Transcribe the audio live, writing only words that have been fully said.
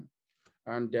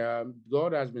And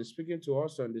God has been speaking to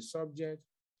us on the subject,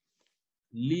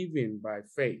 living by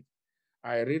faith.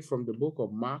 I read from the book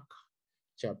of Mark,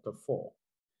 chapter 4,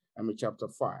 chapter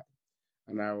 5,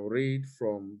 and I'll read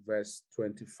from verse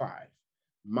 25.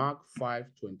 Mark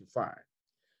 5:25.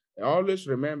 Always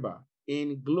remember,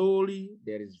 in glory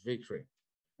there is victory.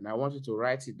 And I want you to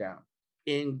write it down.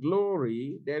 In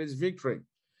glory there is victory.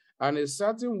 And a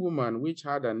certain woman which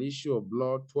had an issue of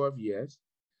blood 12 years,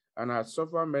 and had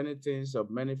suffered many things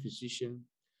of many physicians,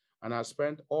 and had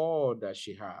spent all that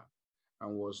she had,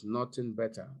 and was nothing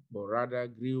better, but rather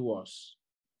grew worse.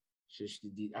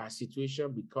 Her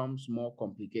situation becomes more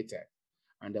complicated,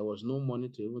 and there was no money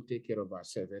to even take care of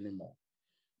herself anymore.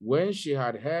 When she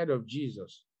had heard of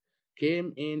Jesus,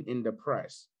 came in the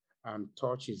press and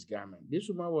touched his garment. This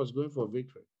woman was going for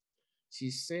victory.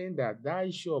 She's saying that that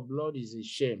issue of blood is a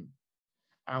shame.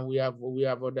 And we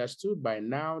have understood by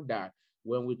now that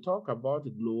when we talk about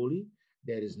glory,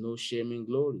 there is no shame in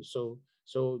glory. So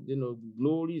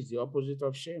glory is the opposite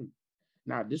of shame.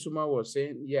 Now, this woman was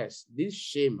saying, yes, this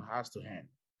shame has to end.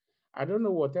 I don't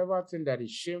know whatever thing that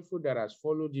is shameful that has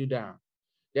followed you down.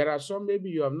 There are some maybe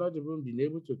you have not even been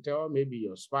able to tell, maybe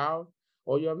your spouse,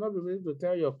 or you have not been able to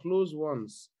tell your close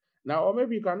ones. Now, or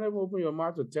maybe you cannot even open your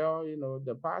mouth to tell,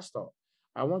 the pastor.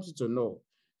 I want you to know,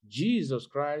 Jesus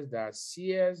Christ that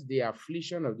sees the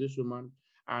affliction of this woman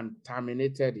and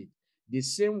terminated it. The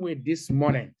same way this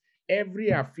morning, every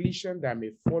affliction that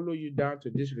may follow you down to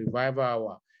this revival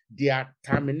hour, they are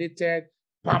terminated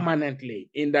permanently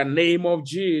in the name of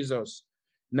Jesus.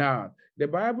 Now, the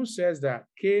Bible says that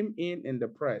came in the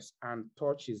press and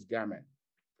touched his garment.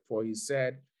 For he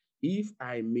said, if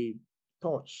I may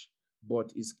touch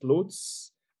but his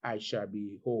clothes, I shall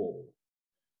be whole.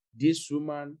 This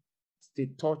woman, the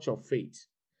touch of faith.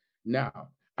 Now,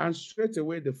 and straight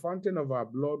away the fountain of her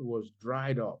blood was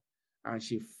dried up, and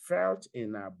she felt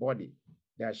in her body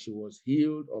that she was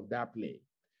healed of that plague.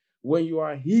 When you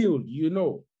are healed, you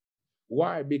know.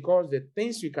 Why? Because the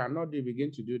things you cannot do,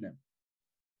 begin to do them.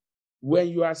 When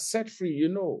you are set free, you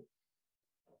know.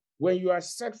 When you are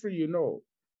set free, you know.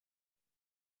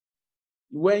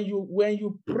 When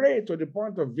you pray to the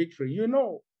point of victory, you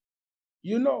know.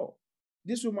 You know.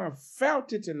 This woman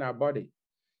felt it in her body.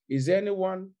 Is there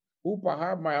anyone who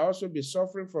perhaps might also be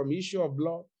suffering from issue of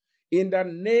blood? In the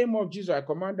name of Jesus, I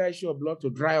command that issue of blood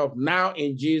to dry up now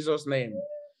in Jesus' name.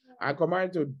 I command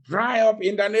it to dry up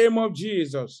in the name of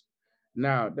Jesus.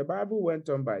 Now, the Bible went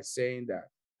on by saying that,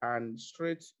 and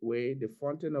straightway the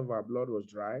fountain of her blood was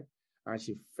dried, and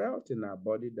she felt in her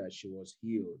body that she was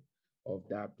healed of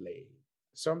that plague.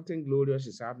 Something glorious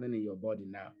is happening in your body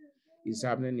now. It's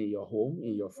happening in your home,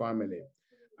 in your family.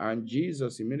 And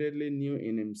Jesus immediately knew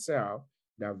in himself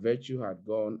that virtue had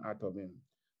gone out of him.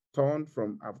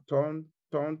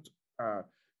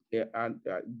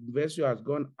 Virtue has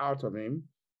gone out of him,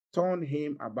 turned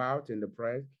him about in the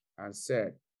press, and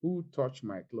said, who touched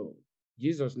my clothes?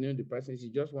 Jesus knew the person. He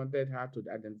just wanted her to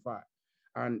identify.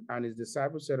 And his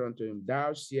disciples said unto him,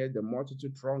 thou seest the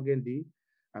multitude thronging thee,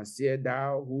 and seest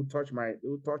thou who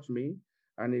touched me?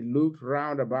 And he looked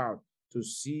round about to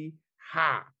see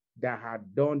her that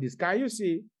had done this. Can you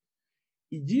see?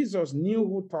 Jesus knew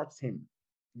who touched him,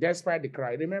 despite the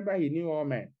cry. Remember, he knew all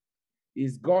men.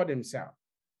 He's God himself.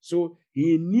 So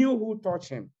he knew who touched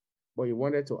him, but he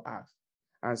wanted to ask.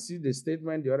 And see the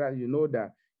statement, the other, you know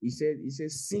that he said,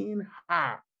 seeing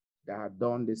her that had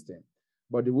done this thing.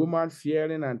 But the woman,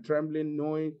 fearing and trembling,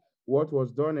 knowing what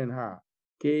was done in her,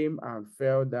 came and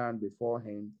fell down before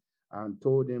him and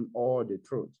told him all the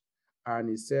truth. And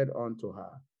he said unto her,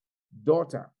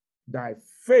 daughter, thy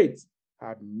faith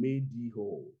had made thee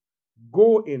whole.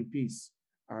 Go in peace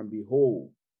and be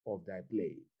whole of thy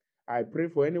plague. I pray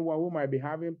for anyone who might be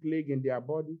having plague in their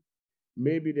body.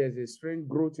 Maybe there's a strange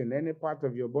growth in any part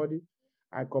of your body.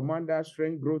 I command that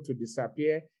strange growth to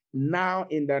disappear now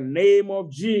in the name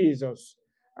of Jesus.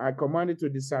 I command it to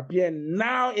disappear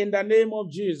now in the name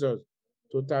of Jesus.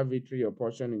 Total victory, your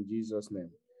portion in Jesus' name.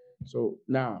 So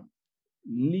now,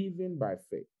 living by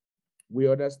faith. We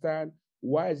understand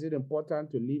why is it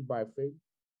important to live by faith.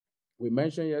 We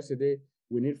mentioned yesterday,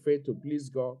 we need faith to please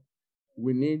God.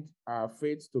 We need our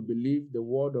faith to believe the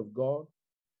word of God.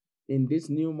 In this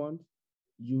new month,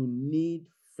 you need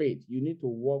faith. You need to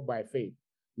walk by faith,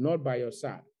 not by your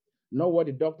side. Not what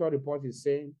the doctor report is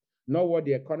saying, not what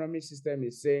the economic system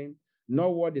is saying, not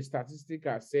what the statistics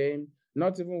are saying,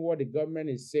 not even what the government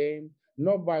is saying,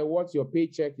 not by what your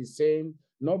paycheck is saying,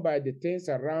 not by the things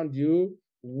around you.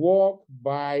 Walk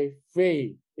by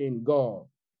faith in God.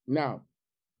 Now,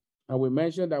 and we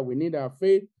mentioned that we need our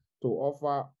faith to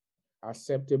offer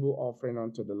acceptable offering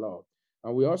unto the Lord.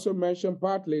 And we also mentioned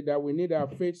partly that we need our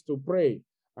faith to pray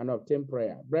and obtain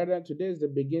prayer. Brethren, today is the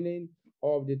beginning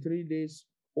of the 3 days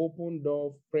open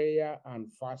door prayer and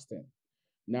fasting.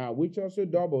 Now, which also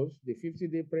doubles the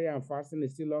 50-day prayer and fasting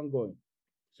is still ongoing.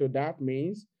 So that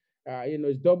means,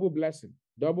 it's double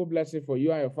blessing for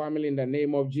you and your family in the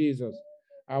name of Jesus.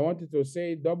 I wanted to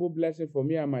say double blessing for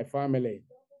me and my family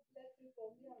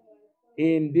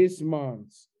in this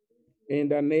month, in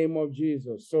the name of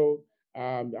Jesus. So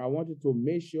I wanted to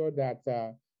make sure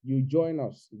that you join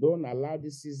us. Don't allow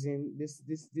this season,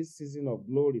 this season of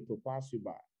glory to pass you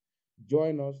by.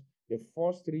 Join us the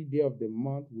first 3 days of the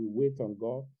month. We wait on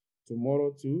God.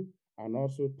 Tomorrow too, and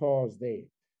also Thursday.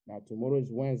 Now tomorrow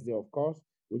is Wednesday, of course,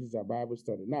 which is a Bible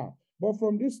study. Now, but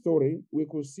from this story, we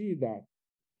could see that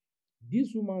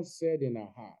this woman said in her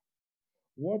heart,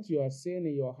 what you are saying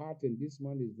in your heart in this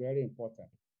month is very important.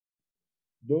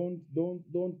 Don't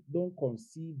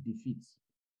conceive defeat.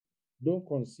 Don't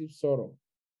conceive sorrow.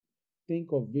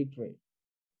 Think of victory.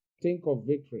 Think of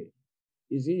victory.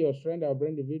 Is it your strength that will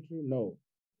bring the victory? No.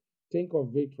 Think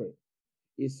of victory.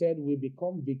 He said we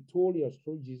become victorious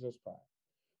through Jesus Christ.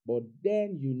 But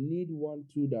then you need one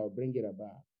tool that will bring it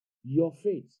about. Your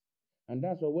faith. And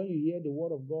that's why when you hear the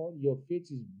word of God, your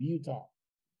faith is built up.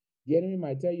 The enemy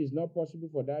might tell you it's not possible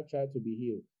for that child to be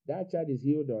healed. That child is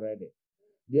healed already.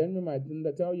 The enemy might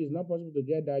tell you it's not possible to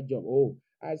get that job. Oh,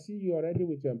 I see you already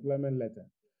with your employment letter.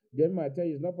 The enemy might tell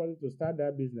you it's not possible to start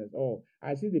that business. Oh,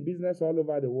 I see the business all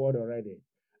over the world already.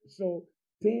 So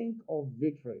think of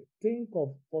victory. Think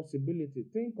of possibility.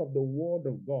 Think of the word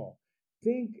of God.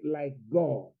 Think like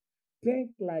God.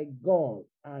 Think like God,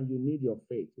 and you need your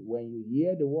faith. When you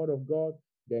hear the word of God,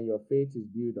 then your faith is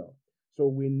built up. So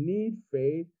we need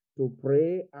faith to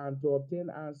pray and to obtain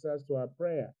answers to our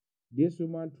prayer. This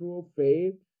woman, through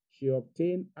faith, she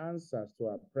obtained answers to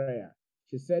her prayer.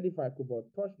 She said, if I could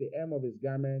but touch the hem of his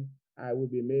garment, I will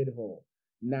be made whole.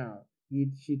 Now,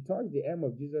 she touched the hem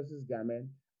of Jesus' garment,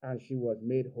 and she was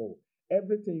made whole.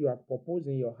 Everything you have proposed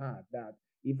in your heart, that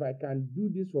if I can do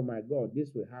this for my God,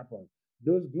 this will happen.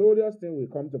 Those glorious things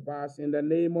will come to pass in the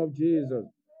name of Jesus.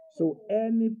 So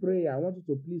any prayer, I want you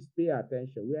to please pay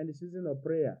attention. We are in the season of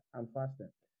prayer and fasting.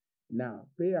 Now,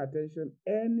 pay attention.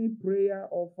 Any prayer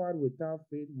offered without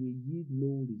faith will yield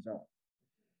no result.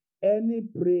 Any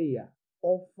prayer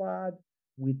offered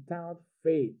without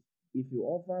faith, if you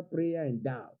offer prayer in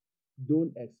doubt,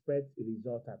 don't expect a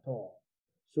result at all.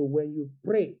 So when you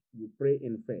pray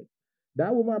in faith.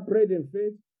 That woman prayed in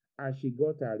faith and she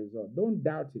got her result. Don't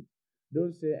doubt it.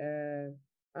 Don't say,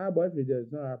 how about if it does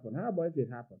not happen? How about if it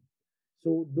happens?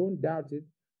 So don't doubt it.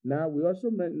 Now, we also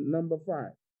number 5.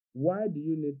 Why do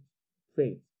you need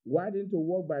faith? Why didn't you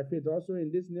walk by faith also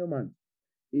in this new month?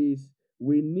 Is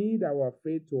we need our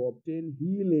faith to obtain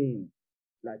healing,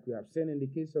 like we have seen in the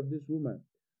case of this woman.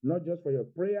 Not just for your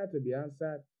prayer to be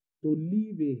answered, to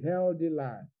live a healthy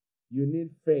life. You need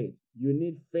faith. You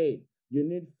need faith. You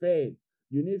need faith.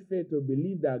 You need faith to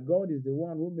believe that God is the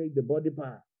one who made the body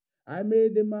part. I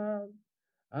made the mouth.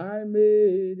 I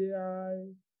made the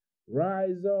eyes.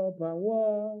 Rise up and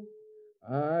walk.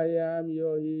 I am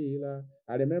your healer.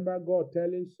 I remember God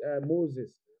telling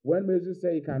Moses, when Moses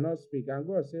said he cannot speak, and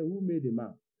God said, who made the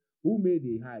mouth? Who made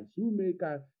the eyes? Who made,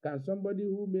 can somebody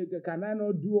who make, can I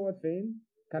not do all things?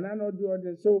 Can I not do all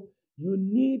things? So you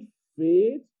need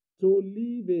faith to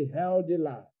live a healthy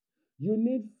life. You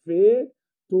need faith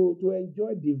to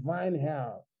enjoy divine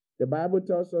health. The Bible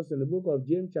tells us in the book of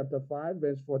James chapter 5,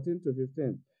 verse 14 to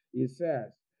 15, it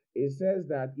says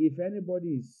that if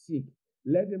anybody is sick,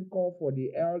 let him call for the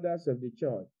elders of the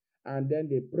church, and then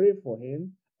they pray for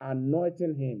him,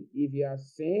 anointing him. If he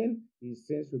has sinned, his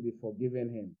sins will be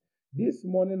forgiven him. This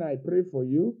morning I pray for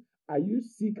you. Are you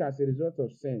sick as a result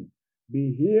of sin?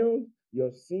 Be healed.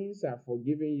 Your sins are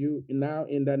forgiven you now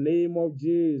in the name of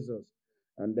Jesus.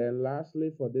 And then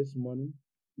lastly for this morning,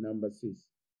 number 6.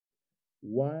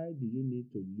 Why do you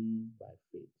need to live by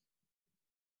faith?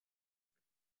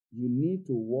 You need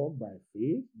to walk by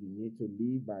faith. You need to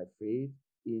live by faith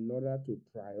in order to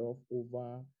triumph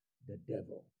over the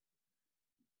devil.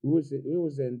 It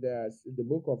was in the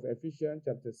book of Ephesians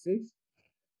chapter 6.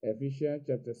 Ephesians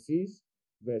chapter 6,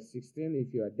 verse 16.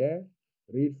 If you are there,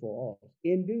 read for us.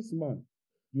 In this month,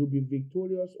 you'll be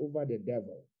victorious over the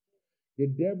devil. The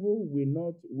devil will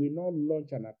not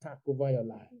launch an attack over your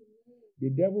life. The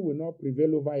devil will not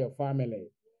prevail over your family.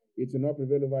 It will not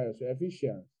prevail over you. So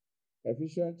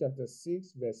Ephesians chapter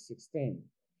 6, verse 16.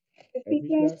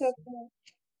 Ephesians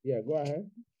chapter, Go ahead.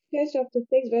 Ephesians chapter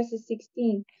 6, verses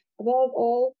 16. Above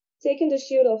all, taking the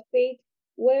shield of faith,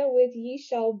 wherewith ye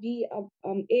shall be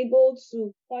able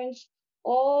to quench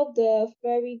all the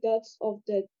fiery darts of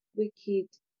the wicked.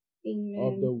 Amen.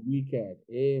 Of the wicked.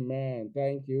 Amen.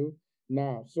 Thank you.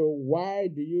 Now, so why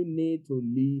do you need to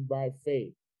live by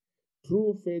faith?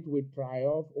 True faith will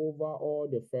triumph over all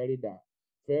the fairy dart.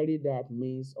 Fairy dart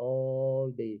means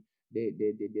all the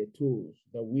tools,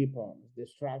 the weapons, the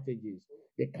strategies,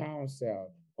 the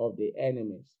counsel of the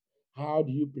enemies. How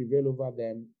do you prevail over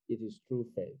them? It is through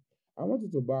faith. I want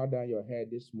you to bow down your head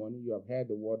this morning. You have heard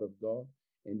the word of God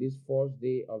in this first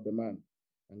day of the month.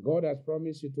 And God has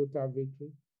promised you total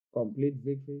victory, complete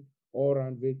victory,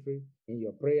 all-round victory in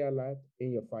your prayer life,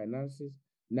 in your finances.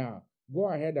 Now, go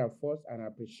ahead and first and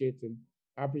appreciate him.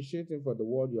 Appreciate him for the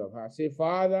word you have heard. Say,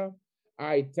 Father,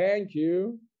 I thank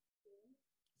you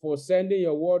for sending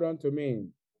your word unto me.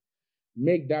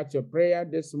 Make that your prayer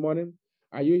this morning.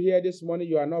 Are you here this morning?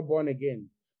 You are not born again.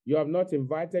 You have not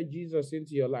invited Jesus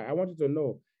into your life. I want you to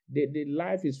know that the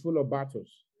life is full of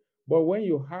battles. But when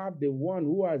you have the one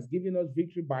who has given us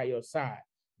victory by your side,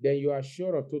 then you are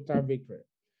sure of total victory.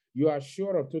 You are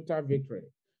sure of total victory.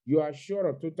 You are sure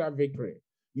of total victory.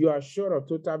 You are sure of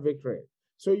total victory.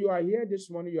 So you are here this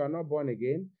morning. You are not born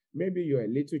again. Maybe you're a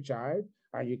little child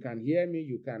and you can hear me.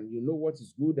 You know what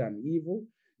is good and evil.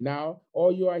 Now,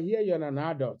 or you are here, you're an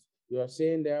adult. You are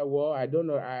saying that, well, I don't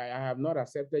know, I have not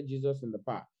accepted Jesus in the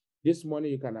past. This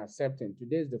morning you can accept him.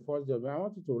 Today is the first day. I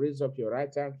want you to raise up your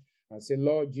right hand and say,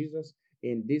 Lord Jesus,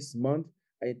 in this month,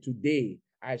 today,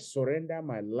 I surrender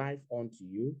my life unto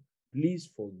you.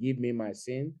 Please forgive me my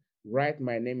sin. Write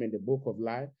my name in the book of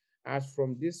life. As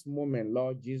from this moment,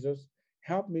 Lord Jesus,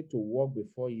 help me to walk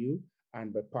before you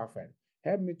and be perfect.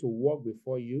 Help me to walk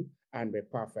before you and be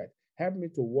perfect. Help me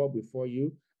to walk before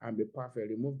you and be perfect.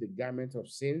 Remove the garment of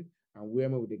sin and wear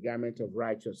me with the garment of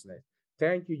righteousness.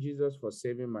 Thank you, Jesus, for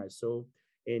saving my soul.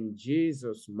 In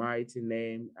Jesus' mighty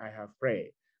name, I have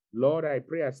prayed. Lord, I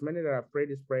pray as many that have prayed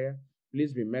this prayer,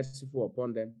 please be merciful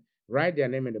upon them. Write their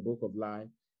name in the book of life.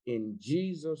 In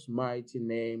Jesus' mighty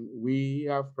name, we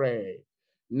have prayed.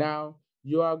 Now,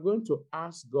 you are going to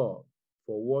ask God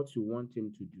for what you want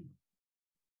him to do.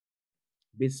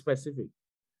 Be specific.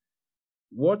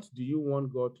 What do you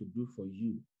want God to do for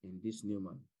you in this new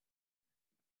month?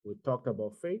 We talked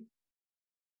about faith.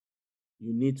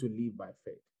 You need to live by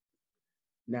faith.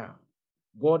 Now,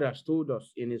 God has told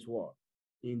us in his word,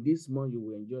 in this month you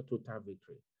will enjoy total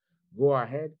victory. Go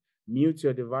ahead, mute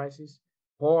your devices,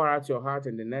 pour out your heart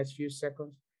in the next few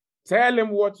seconds. Tell him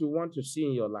what you want to see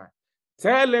in your life.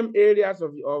 Tell him areas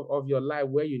of your life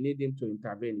where you need him to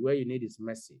intervene, where you need his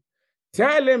mercy.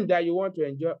 Tell him that you want to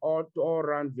enjoy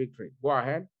all-round victory. Go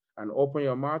ahead and open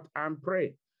your mouth and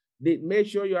pray. Make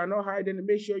sure you are not hiding.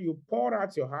 Make sure you pour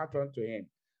out your heart unto him.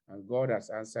 And God has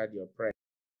answered your prayer.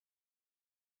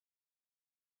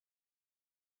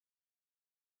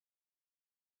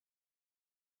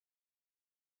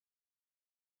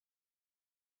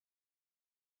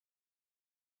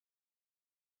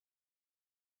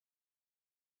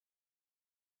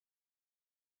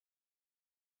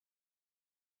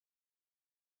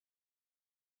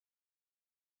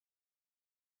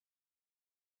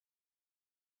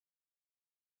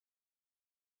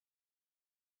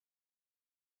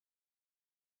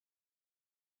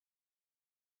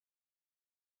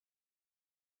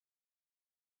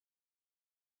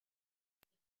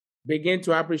 Begin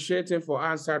to appreciate him for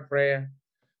answered prayer.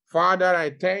 Father,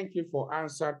 I thank you for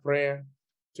answered prayer.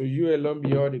 To you alone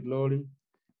be all the glory.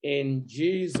 In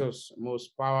Jesus'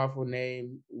 most powerful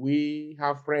name, we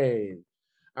have prayed.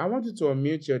 I want you to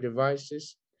unmute your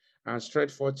devices and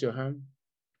stretch forth your hand.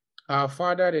 Our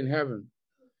Father in heaven,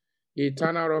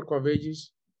 eternal rock of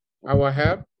ages, our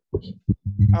help,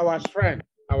 our strength,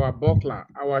 our buckler,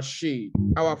 our shield,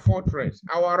 our fortress,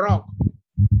 our rock,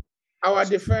 our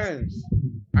defense.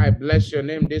 I bless your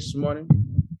name this morning.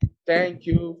 Thank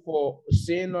you for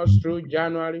seeing us through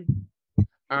January.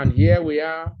 And here we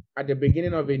are at the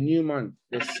beginning of a new month,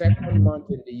 the second month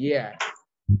in the year.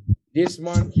 This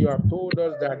month, you have told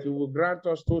us that you will grant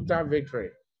us total victory.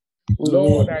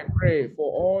 Lord, I pray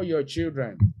for all your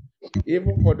children,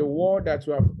 even for the word that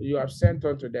you have sent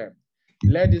unto them.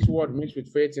 Let this word mix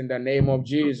with faith in the name of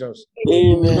Jesus.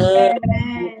 Amen.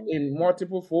 In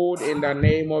multiple fold in the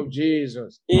name of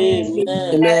Jesus.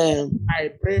 Amen.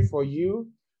 I pray for you.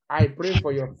 I pray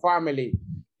for your family.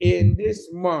 In this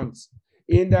month,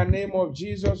 in the name of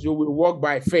Jesus, you will walk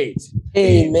by faith.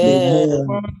 Amen.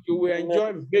 You will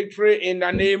enjoy victory in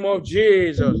the name of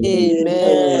Jesus.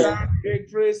 Amen.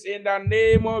 victories in the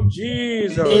name of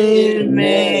Jesus.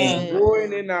 Amen.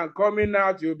 Going in and coming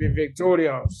out, you'll be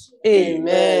victorious.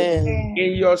 Amen.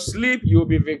 In your sleep, you'll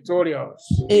be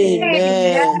victorious.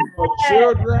 Amen. Your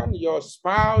children, your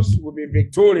spouse will be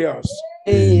victorious.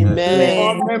 Amen.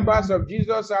 All members of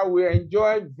Jesus will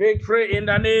enjoy victory in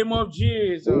the name of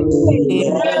Jesus.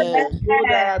 Amen. You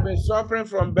that have been suffering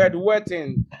from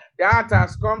bedwetting, that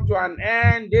has come to an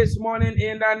end this morning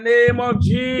in the name of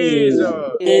Jesus.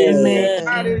 That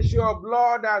Amen. issue of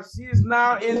blood that ceased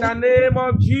now in the name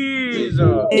of Jesus.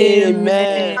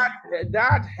 Amen.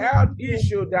 That health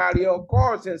issue that you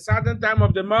caused in certain time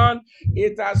of the month,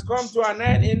 it has come to an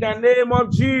end in the name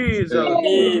of Jesus.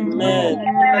 Amen.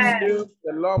 Bless you.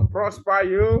 The Lord prosper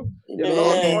you. The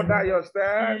Lord order your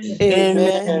steps.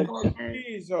 Amen.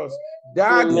 Jesus,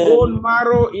 that bone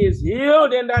marrow is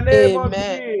healed in the name of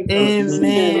Jesus.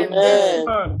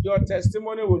 Amen. Your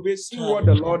testimony will be, see what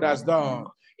the Lord has done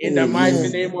in the mighty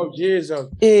name of Jesus.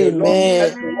 The Lord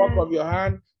bless the work of your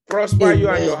hand, prosper you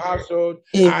and your household,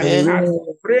 and as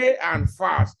you pray and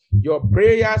fast, your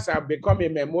prayers have become a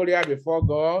memorial before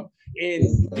God.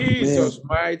 In Jesus'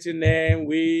 mighty name,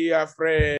 we are praying.